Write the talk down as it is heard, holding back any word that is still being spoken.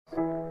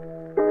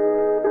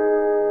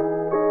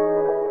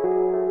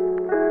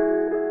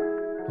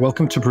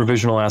Welcome to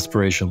Provisional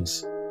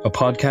Aspirations, a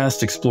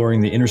podcast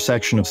exploring the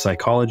intersection of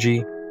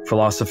psychology,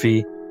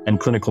 philosophy, and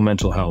clinical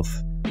mental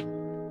health.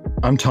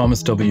 I'm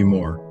Thomas W.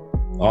 Moore,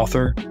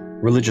 author,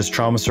 religious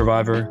trauma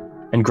survivor,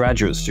 and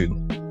graduate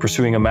student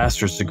pursuing a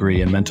master's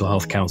degree in mental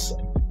health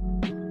counseling.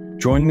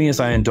 Join me as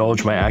I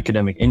indulge my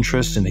academic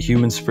interest in the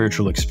human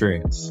spiritual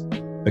experience,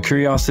 a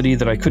curiosity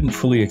that I couldn't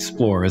fully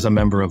explore as a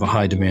member of a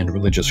high-demand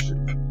religious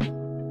group.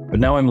 But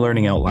now I'm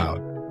learning out loud,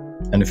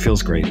 and it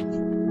feels great.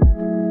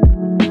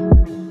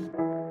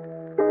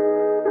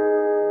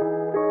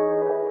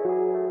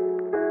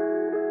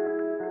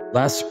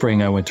 Last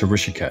spring, I went to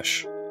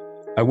Rishikesh.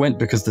 I went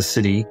because the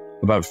city,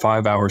 about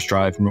 5 hours'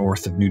 drive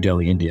north of New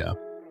Delhi, India,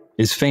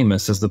 is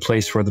famous as the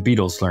place where the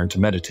Beatles learned to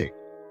meditate,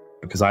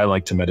 because I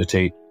like to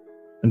meditate,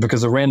 and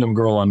because a random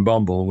girl on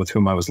Bumble with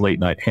whom I was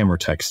late-night hammer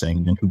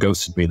texting and who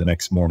ghosted me the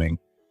next morning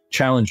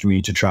challenged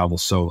me to travel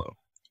solo.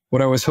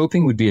 What I was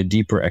hoping would be a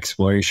deeper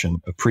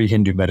exploration of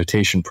pre-Hindu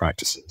meditation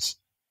practices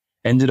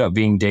ended up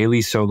being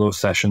daily solo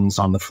sessions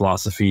on the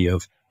philosophy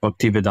of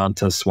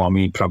Bhaktivedanta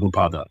Swami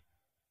Prabhupada,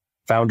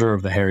 founder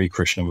of the Hare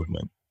Krishna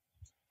movement,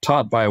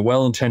 taught by a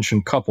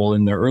well-intentioned couple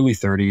in their early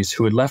 30s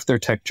who had left their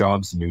tech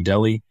jobs in New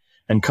Delhi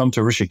and come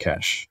to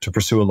Rishikesh to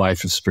pursue a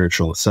life of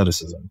spiritual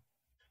asceticism.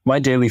 My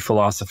daily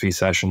philosophy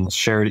sessions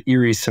shared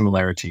eerie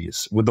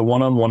similarities with the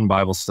one-on-one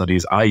Bible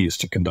studies I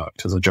used to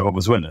conduct as a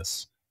Jehovah's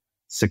Witness: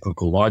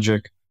 cyclical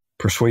logic,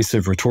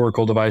 persuasive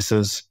rhetorical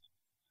devices,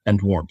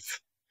 and warmth.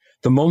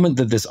 The moment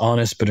that this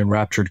honest but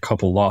enraptured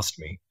couple lost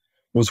me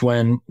was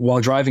when, while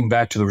driving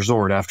back to the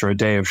resort after a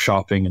day of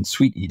shopping and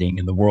sweet eating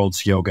in the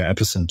world's yoga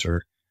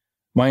epicenter,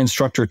 my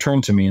instructor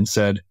turned to me and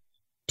said,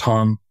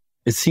 "Tom,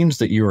 it seems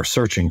that you are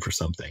searching for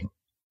something."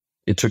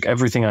 It took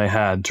everything I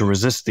had to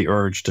resist the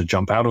urge to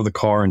jump out of the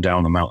car and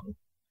down the mountain.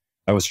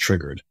 I was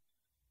triggered.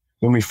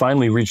 When we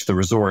finally reached the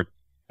resort,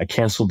 I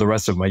canceled the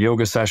rest of my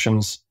yoga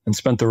sessions and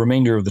spent the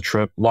remainder of the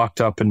trip locked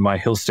up in my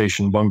hill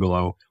station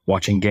bungalow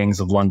watching Gangs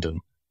of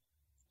London.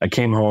 I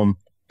came home,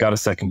 got a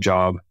second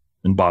job,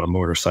 and bought a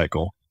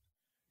motorcycle.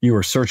 You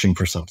are searching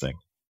for something.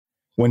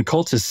 When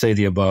cultists say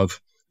the above,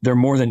 they're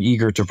more than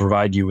eager to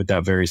provide you with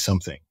that very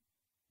something.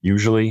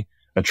 Usually,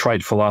 a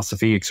trite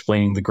philosophy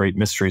explaining the great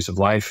mysteries of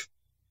life,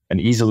 an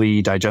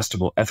easily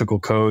digestible ethical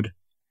code,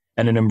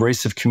 and an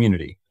embracive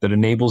community that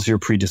enables your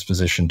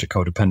predisposition to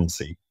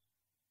codependency,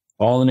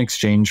 all in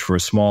exchange for a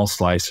small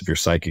slice of your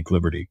psychic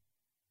liberty.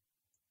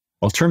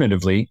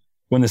 Alternatively,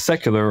 when the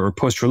secular or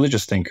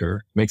post-religious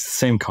thinker makes the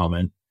same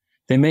comment,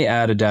 they may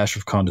add a dash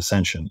of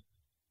condescension,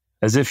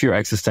 as if your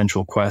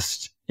existential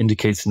quest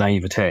indicates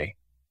naivete,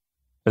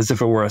 as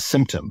if it were a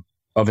symptom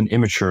of an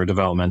immature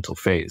developmental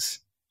phase.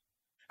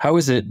 How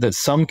is it that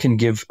some can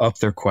give up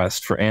their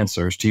quest for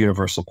answers to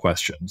universal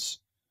questions,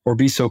 or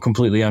be so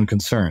completely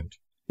unconcerned?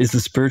 Is the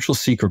spiritual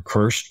seeker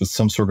cursed with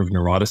some sort of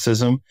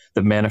neuroticism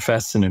that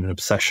manifests in an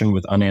obsession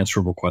with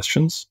unanswerable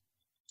questions?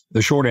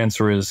 The short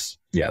answer is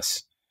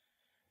yes.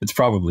 It's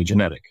probably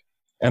genetic,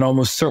 and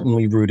almost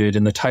certainly rooted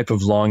in the type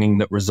of longing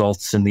that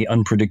results in the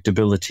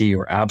unpredictability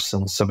or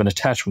absence of an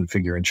attachment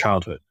figure in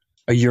childhood,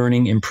 a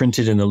yearning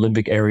imprinted in the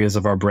limbic areas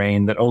of our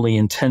brain that only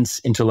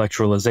intense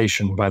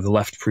intellectualization by the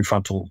left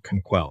prefrontal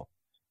can quell,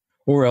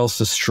 or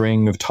else a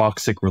string of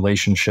toxic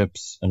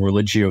relationships and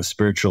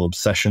religio-spiritual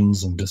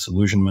obsessions and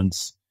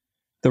disillusionments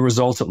that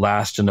result at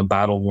last in a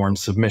battle-worn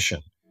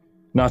submission,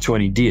 not to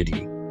any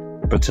deity,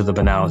 but to the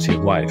banality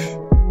of life.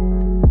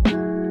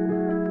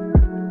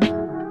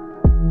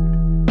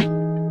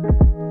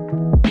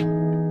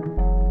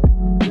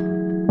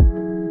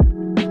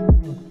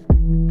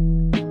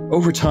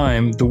 Over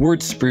time, the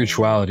word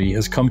spirituality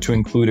has come to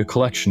include a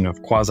collection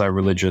of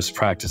quasi-religious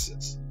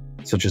practices,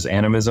 such as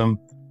animism,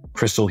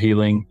 crystal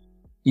healing,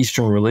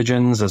 Eastern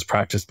religions as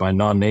practiced by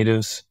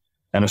non-natives,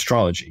 and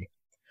astrology.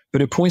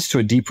 But it points to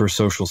a deeper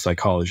social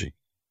psychology.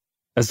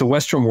 As the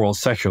Western world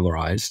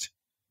secularized,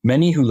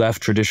 many who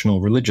left traditional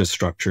religious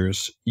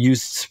structures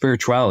used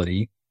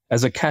spirituality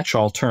as a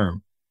catch-all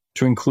term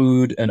to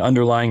include an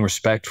underlying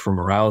respect for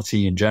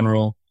morality in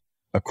general,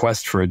 a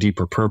quest for a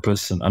deeper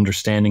purpose and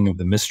understanding of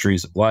the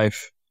mysteries of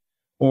life,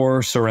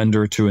 or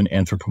surrender to an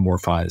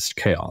anthropomorphized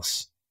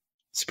chaos.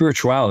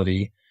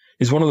 Spirituality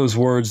is one of those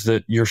words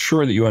that you're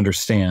sure that you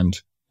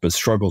understand, but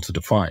struggle to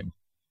define.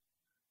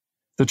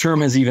 The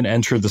term has even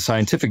entered the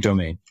scientific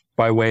domain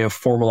by way of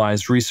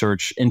formalized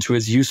research into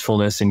its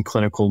usefulness in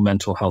clinical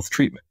mental health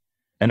treatment,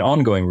 and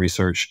ongoing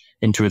research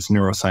into its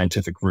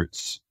neuroscientific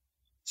roots.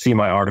 See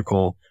my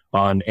article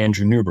on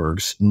Andrew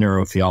Newberg's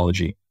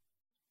neurotheology.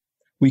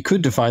 We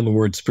could define the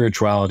word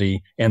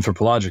spirituality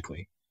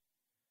anthropologically.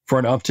 For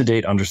an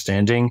up-to-date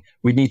understanding,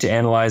 we'd need to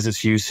analyze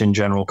its use in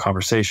general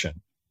conversation.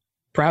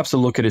 Perhaps a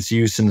look at its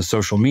use in the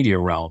social media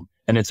realm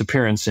and its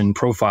appearance in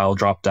profile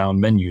drop-down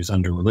menus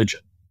under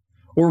religion.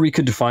 Or we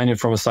could define it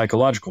from a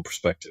psychological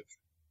perspective.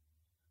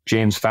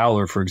 James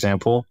Fowler, for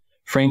example,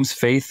 frames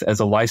faith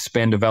as a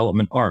lifespan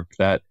development arc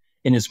that,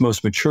 in its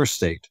most mature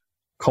state,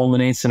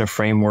 culminates in a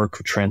framework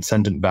of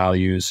transcendent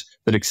values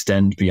that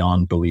extend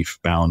beyond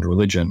belief-bound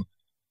religion.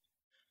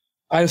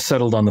 I have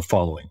settled on the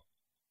following.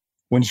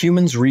 When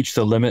humans reach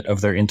the limit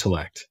of their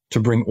intellect to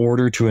bring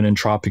order to an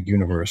entropic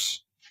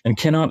universe and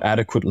cannot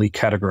adequately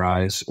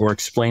categorize or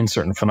explain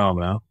certain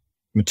phenomena,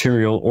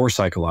 material or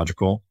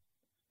psychological,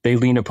 they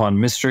lean upon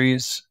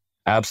mysteries,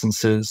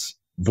 absences,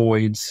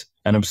 voids,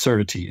 and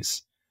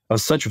absurdities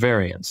of such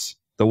variance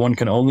that one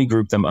can only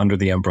group them under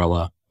the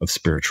umbrella of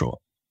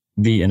spiritual,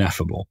 the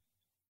ineffable.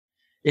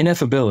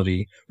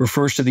 Ineffability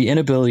refers to the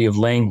inability of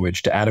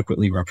language to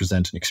adequately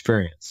represent an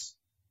experience.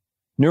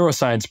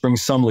 Neuroscience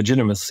brings some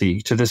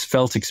legitimacy to this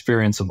felt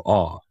experience of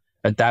awe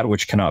at that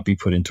which cannot be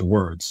put into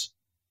words.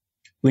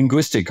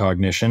 Linguistic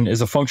cognition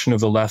is a function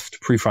of the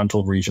left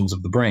prefrontal regions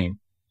of the brain,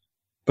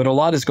 but a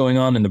lot is going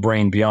on in the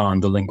brain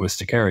beyond the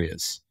linguistic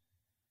areas.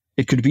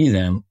 It could be,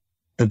 then,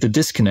 that the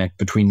disconnect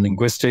between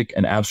linguistic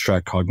and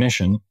abstract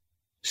cognition,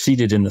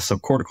 seated in the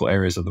subcortical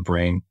areas of the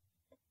brain,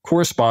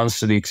 corresponds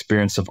to the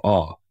experience of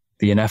awe,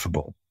 the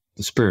ineffable,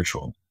 the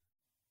spiritual.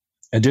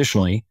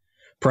 Additionally,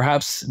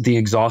 perhaps the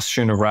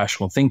exhaustion of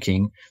rational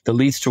thinking that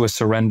leads to a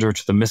surrender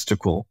to the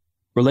mystical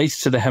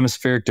relates to the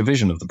hemispheric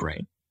division of the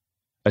brain,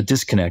 a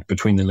disconnect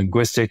between the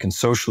linguistic and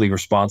socially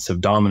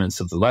responsive dominance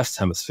of the left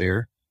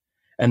hemisphere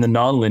and the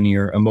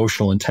nonlinear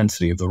emotional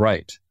intensity of the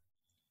right.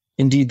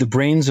 Indeed, the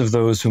brains of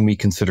those whom we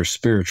consider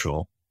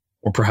spiritual,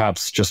 or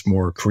perhaps just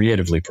more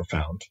creatively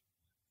profound,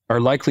 are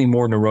likely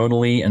more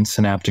neuronally and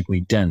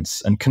synaptically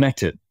dense and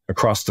connected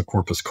across the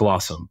corpus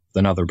callosum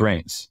than other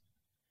brains.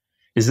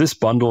 Is this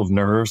bundle of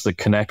nerves that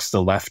connects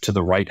the left to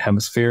the right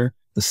hemisphere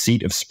the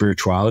seat of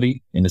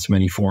spirituality in its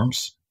many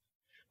forms?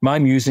 My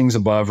musings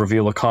above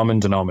reveal a common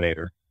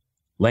denominator: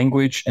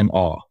 language and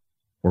awe,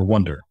 or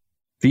wonder.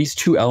 These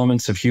two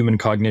elements of human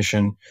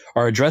cognition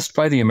are addressed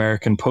by the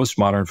American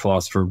postmodern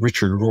philosopher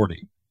Richard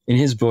Rorty in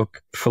his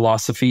book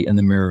Philosophy and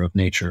the Mirror of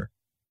Nature.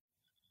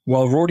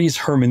 While Rorty's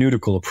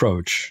hermeneutical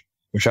approach,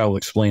 which I will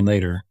explain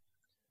later,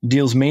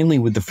 deals mainly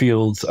with the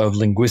fields of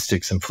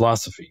linguistics and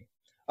philosophy,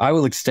 I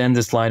will extend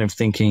this line of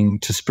thinking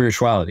to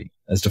spirituality,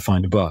 as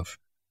defined above.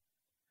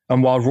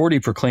 And while Rorty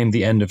proclaimed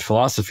the end of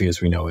philosophy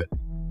as we know it,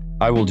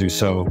 I will do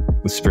so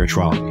with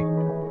spirituality.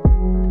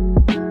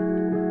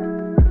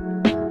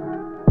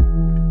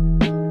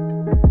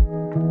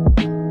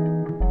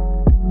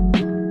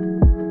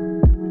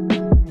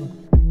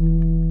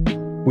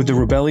 With the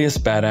rebellious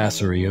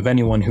badassery of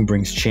anyone who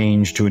brings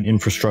change to an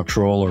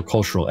infrastructural or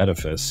cultural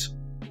edifice,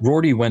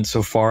 Rorty went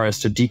so far as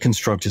to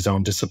deconstruct his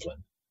own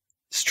discipline,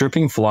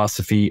 stripping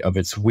philosophy of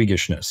its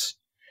whigishness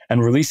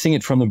and releasing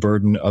it from the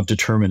burden of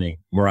determining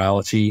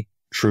morality,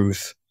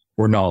 truth,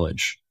 or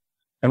knowledge,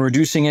 and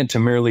reducing it to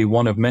merely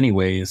one of many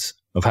ways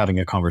of having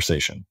a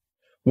conversation.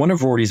 One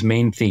of Rorty's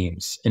main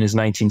themes in his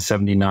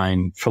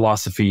 1979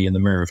 Philosophy and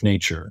the Mirror of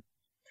Nature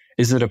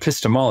is that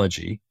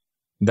epistemology,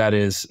 that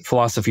is,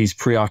 philosophy's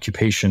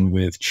preoccupation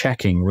with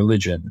checking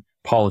religion,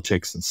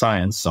 politics, and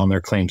science on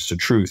their claims to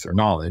truth or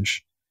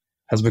knowledge,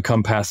 has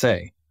become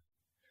passé.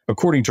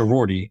 According to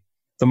Rorty,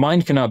 the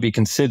mind cannot be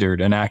considered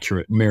an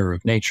accurate mirror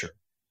of nature,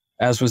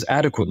 as was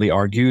adequately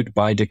argued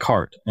by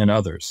Descartes and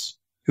others,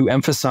 who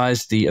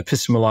emphasized the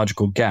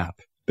epistemological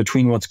gap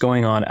between what's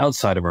going on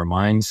outside of our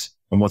minds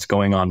and what's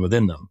going on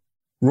within them.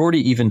 Rorty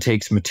even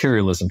takes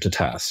materialism to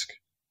task,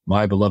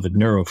 my beloved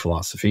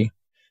neurophilosophy,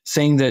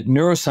 saying that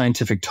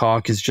neuroscientific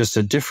talk is just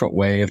a different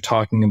way of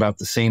talking about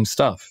the same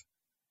stuff,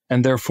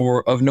 and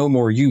therefore of no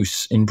more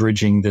use in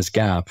bridging this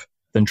gap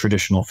than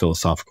traditional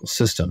philosophical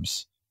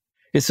systems.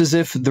 It's as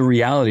if the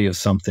reality of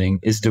something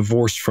is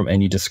divorced from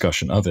any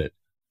discussion of it.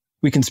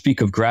 We can speak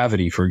of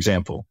gravity, for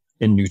example,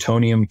 in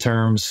Newtonian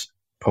terms,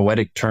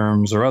 poetic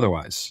terms, or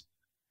otherwise.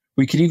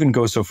 We could even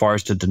go so far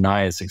as to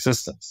deny its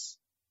existence.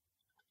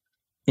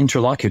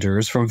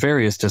 Interlocutors from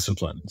various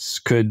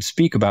disciplines could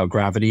speak about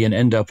gravity and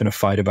end up in a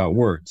fight about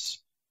words.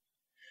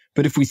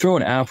 But if we throw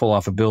an apple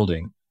off a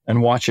building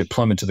and watch it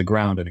plummet to the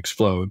ground and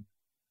explode,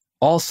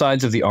 all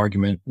sides of the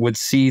argument would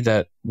see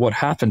that what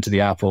happened to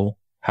the apple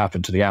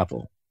happened to the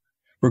apple,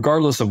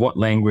 regardless of what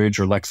language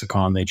or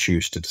lexicon they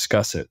choose to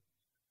discuss it.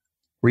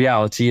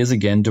 Reality is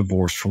again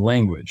divorced from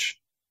language.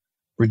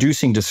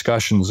 Reducing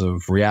discussions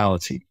of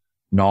reality,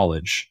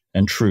 knowledge,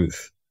 and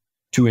truth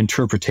to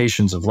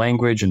interpretations of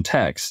language and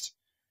text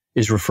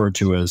is referred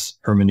to as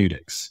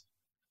hermeneutics.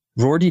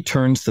 Rorty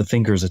turns the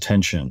thinker's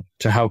attention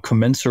to how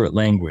commensurate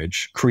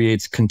language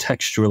creates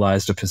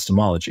contextualized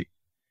epistemology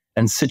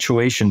and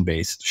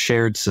situation-based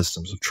shared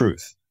systems of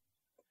truth.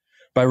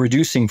 By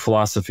reducing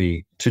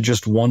philosophy to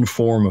just one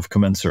form of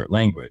commensurate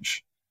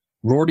language,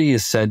 Rorty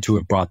is said to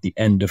have brought the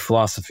end of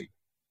philosophy,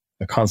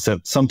 a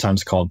concept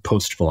sometimes called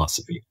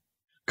post-philosophy.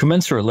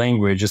 Commensurate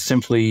language is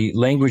simply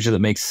language that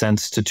makes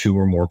sense to two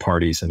or more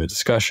parties in a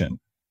discussion.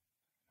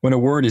 When a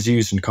word is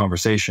used in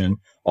conversation,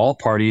 all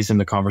parties in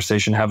the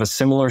conversation have a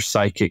similar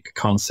psychic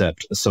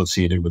concept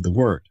associated with the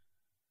word.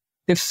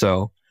 If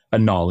so, a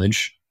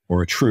knowledge,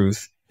 or a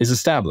truth, is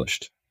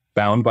established,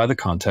 bound by the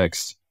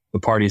context, the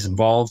parties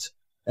involved,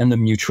 and the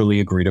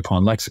mutually agreed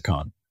upon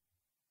lexicon.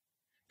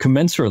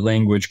 Commensurate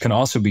language can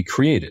also be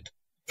created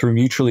through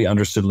mutually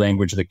understood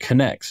language that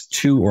connects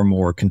two or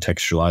more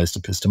contextualized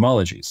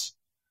epistemologies.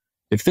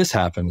 If this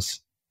happens,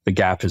 the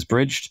gap is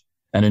bridged,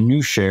 and a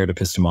new shared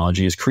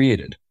epistemology is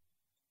created.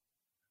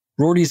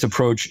 Rorty's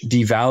approach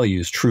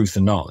devalues truth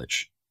and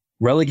knowledge,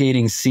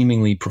 relegating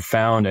seemingly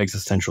profound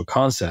existential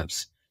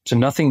concepts to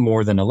nothing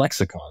more than a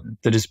lexicon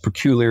that is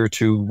peculiar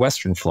to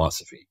Western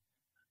philosophy,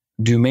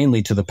 due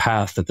mainly to the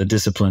path that the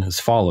discipline has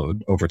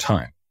followed over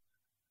time.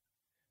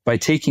 By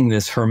taking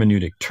this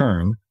hermeneutic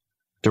turn,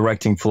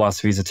 directing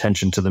philosophy's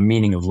attention to the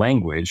meaning of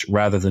language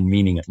rather than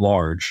meaning at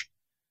large,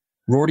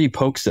 Rorty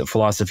pokes at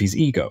philosophy's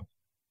ego.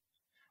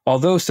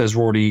 Although, says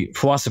Rorty,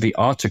 philosophy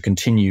ought to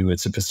continue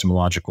its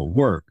epistemological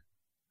work,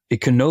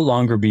 it can no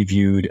longer be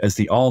viewed as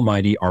the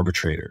almighty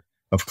arbitrator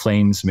of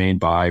claims made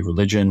by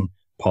religion,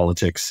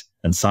 politics,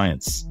 and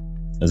science,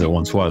 as it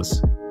once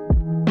was.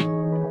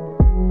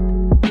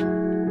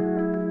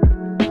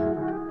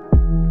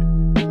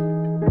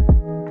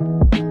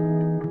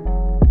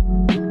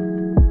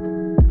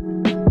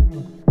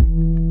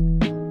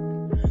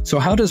 So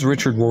how does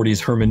Richard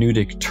Rorty's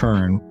hermeneutic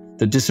turn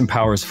that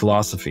disempowers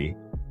philosophy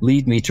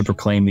lead me to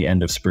proclaim the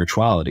end of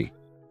spirituality?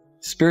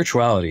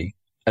 Spirituality,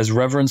 as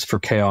reverence for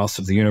chaos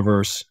of the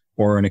universe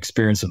or an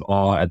experience of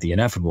awe at the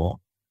ineffable,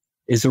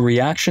 is a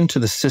reaction to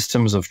the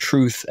systems of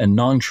truth and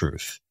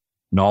non-truth,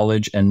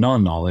 knowledge and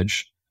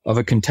non-knowledge of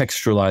a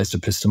contextualized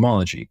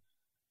epistemology.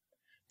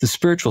 The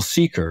spiritual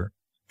seeker,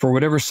 for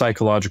whatever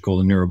psychological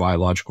and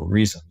neurobiological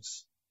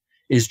reasons,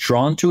 is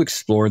drawn to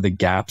explore the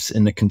gaps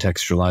in the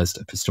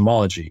contextualized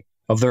epistemology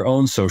of their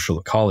own social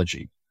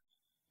ecology.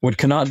 What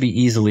cannot be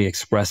easily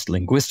expressed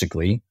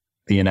linguistically,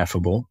 the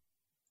ineffable,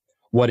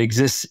 what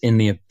exists in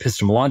the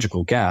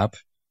epistemological gap,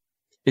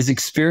 is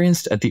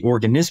experienced at the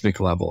organismic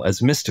level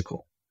as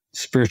mystical,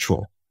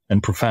 spiritual,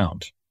 and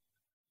profound.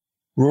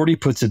 Rorty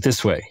puts it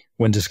this way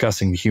when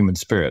discussing the human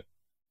spirit.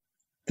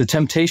 The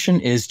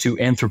temptation is to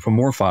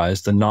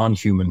anthropomorphize the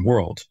non-human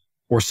world,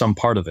 or some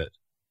part of it,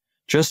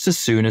 just as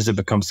soon as it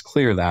becomes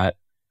clear that,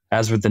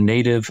 as with the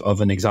native of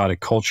an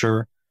exotic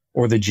culture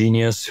or the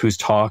genius whose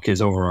talk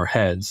is over our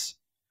heads,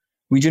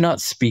 we do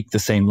not speak the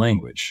same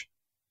language.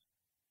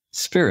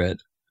 Spirit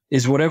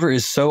is whatever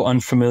is so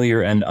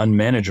unfamiliar and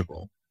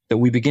unmanageable that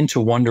we begin to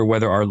wonder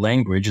whether our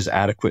language is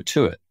adequate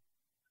to it.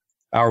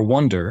 Our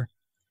wonder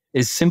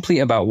is simply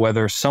about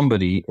whether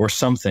somebody or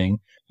something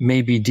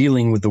may be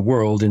dealing with the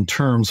world in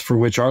terms for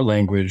which our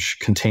language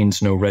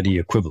contains no ready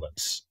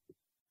equivalence.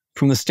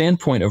 From the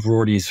standpoint of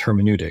Rorty's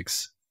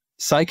hermeneutics,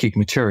 psychic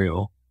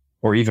material,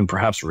 or even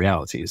perhaps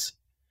realities,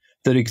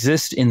 that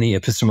exist in the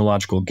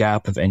epistemological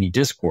gap of any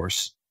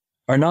discourse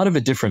are not of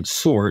a different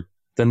sort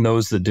than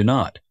those that do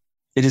not.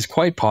 It is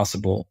quite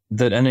possible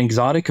that an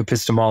exotic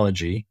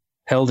epistemology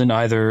held in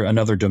either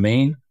another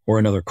domain or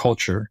another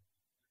culture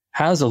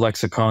has a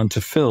lexicon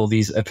to fill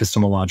these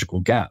epistemological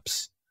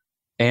gaps,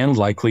 and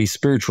likely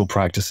spiritual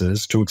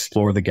practices to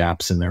explore the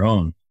gaps in their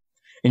own.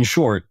 In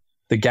short,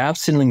 the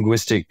gaps in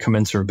linguistic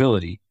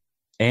commensurability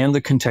and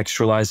the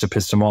contextualized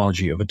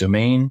epistemology of a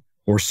domain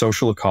or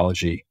social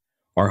ecology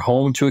are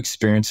home to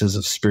experiences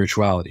of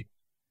spirituality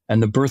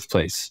and the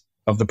birthplace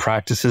of the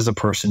practices a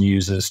person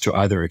uses to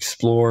either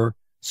explore,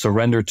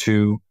 surrender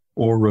to,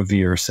 or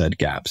revere said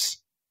gaps.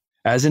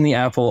 As in the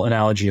apple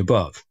analogy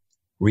above,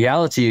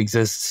 reality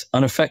exists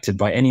unaffected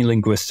by any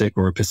linguistic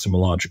or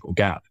epistemological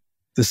gap.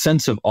 The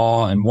sense of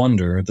awe and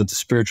wonder that the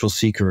spiritual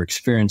seeker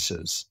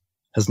experiences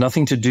has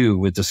nothing to do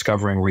with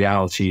discovering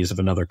realities of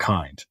another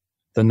kind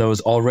than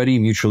those already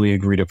mutually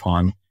agreed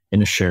upon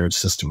in a shared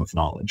system of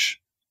knowledge.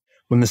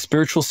 When the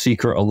spiritual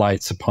seeker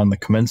alights upon the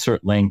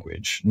commensurate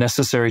language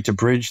necessary to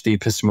bridge the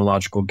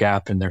epistemological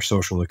gap in their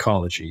social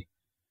ecology,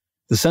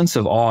 the sense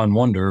of awe and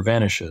wonder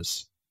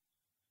vanishes.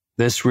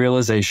 This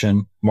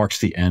realization marks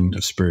the end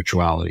of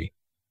spirituality.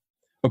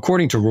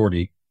 According to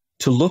Rorty,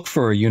 to look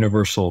for a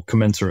universal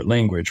commensurate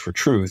language for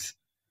truth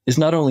is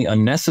not only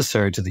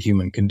unnecessary to the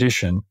human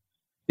condition,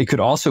 it could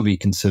also be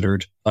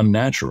considered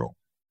unnatural.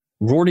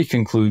 Rorty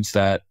concludes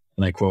that,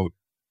 and I quote,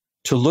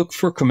 "To look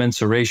for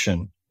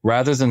commensuration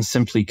rather than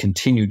simply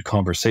continued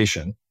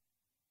conversation,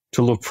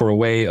 to look for a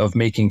way of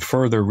making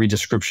further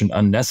redescription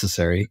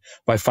unnecessary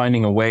by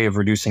finding a way of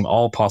reducing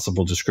all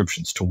possible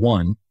descriptions to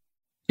one,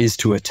 is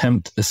to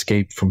attempt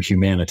escape from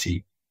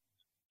humanity.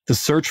 The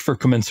search for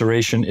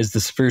commensuration is the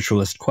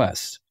spiritualist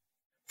quest.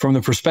 From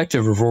the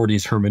perspective of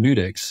Rorty's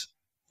hermeneutics,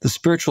 the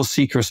spiritual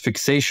seeker's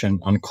fixation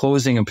on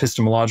closing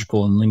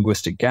epistemological and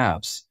linguistic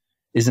gaps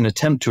is an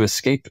attempt to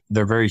escape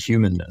their very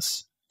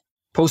humanness.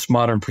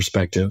 Postmodern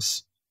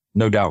perspectives,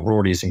 no doubt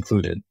Rorty's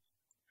included,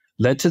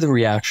 led to the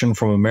reaction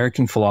from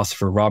American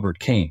philosopher Robert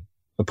Caine,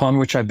 upon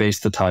which I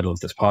based the title of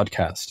this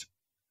podcast.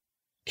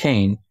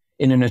 Caine,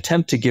 in an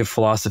attempt to give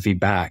philosophy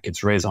back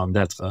its raison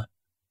d'etre,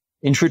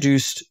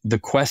 introduced the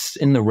quest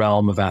in the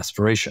realm of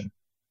aspiration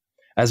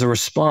as a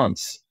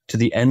response to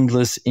the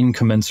endless,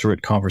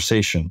 incommensurate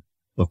conversation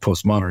of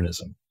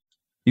postmodernism.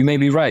 You may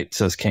be right,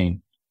 says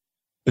Caine,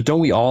 but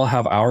don't we all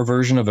have our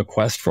version of a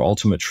quest for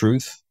ultimate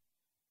truth?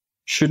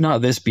 Should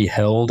not this be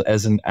held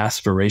as an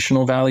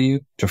aspirational value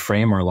to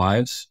frame our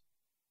lives?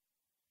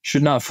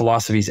 Should not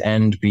philosophy's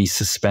end be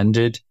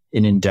suspended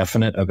in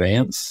indefinite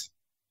abeyance?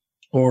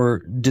 Or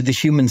did the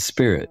human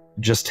spirit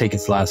just take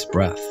its last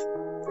breath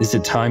Is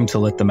it time to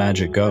let the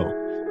magic go?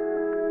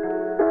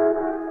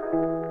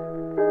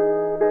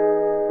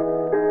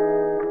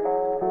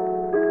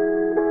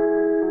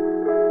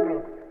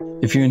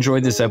 If you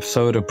enjoyed this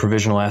episode of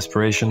Provisional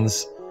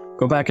Aspirations,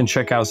 go back and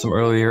check out some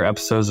earlier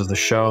episodes of the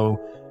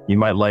show. You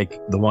might like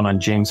the one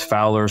on James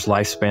Fowler's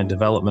lifespan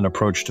development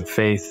approach to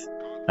faith,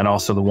 and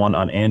also the one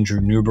on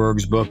Andrew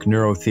Newberg's book,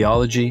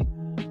 Neurotheology,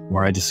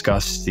 where I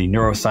discuss the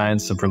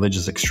neuroscience of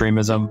religious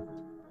extremism.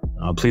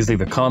 Please leave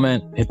a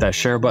comment, hit that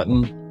share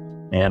button,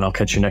 and I'll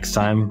catch you next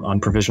time on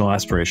Provisional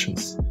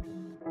Aspirations.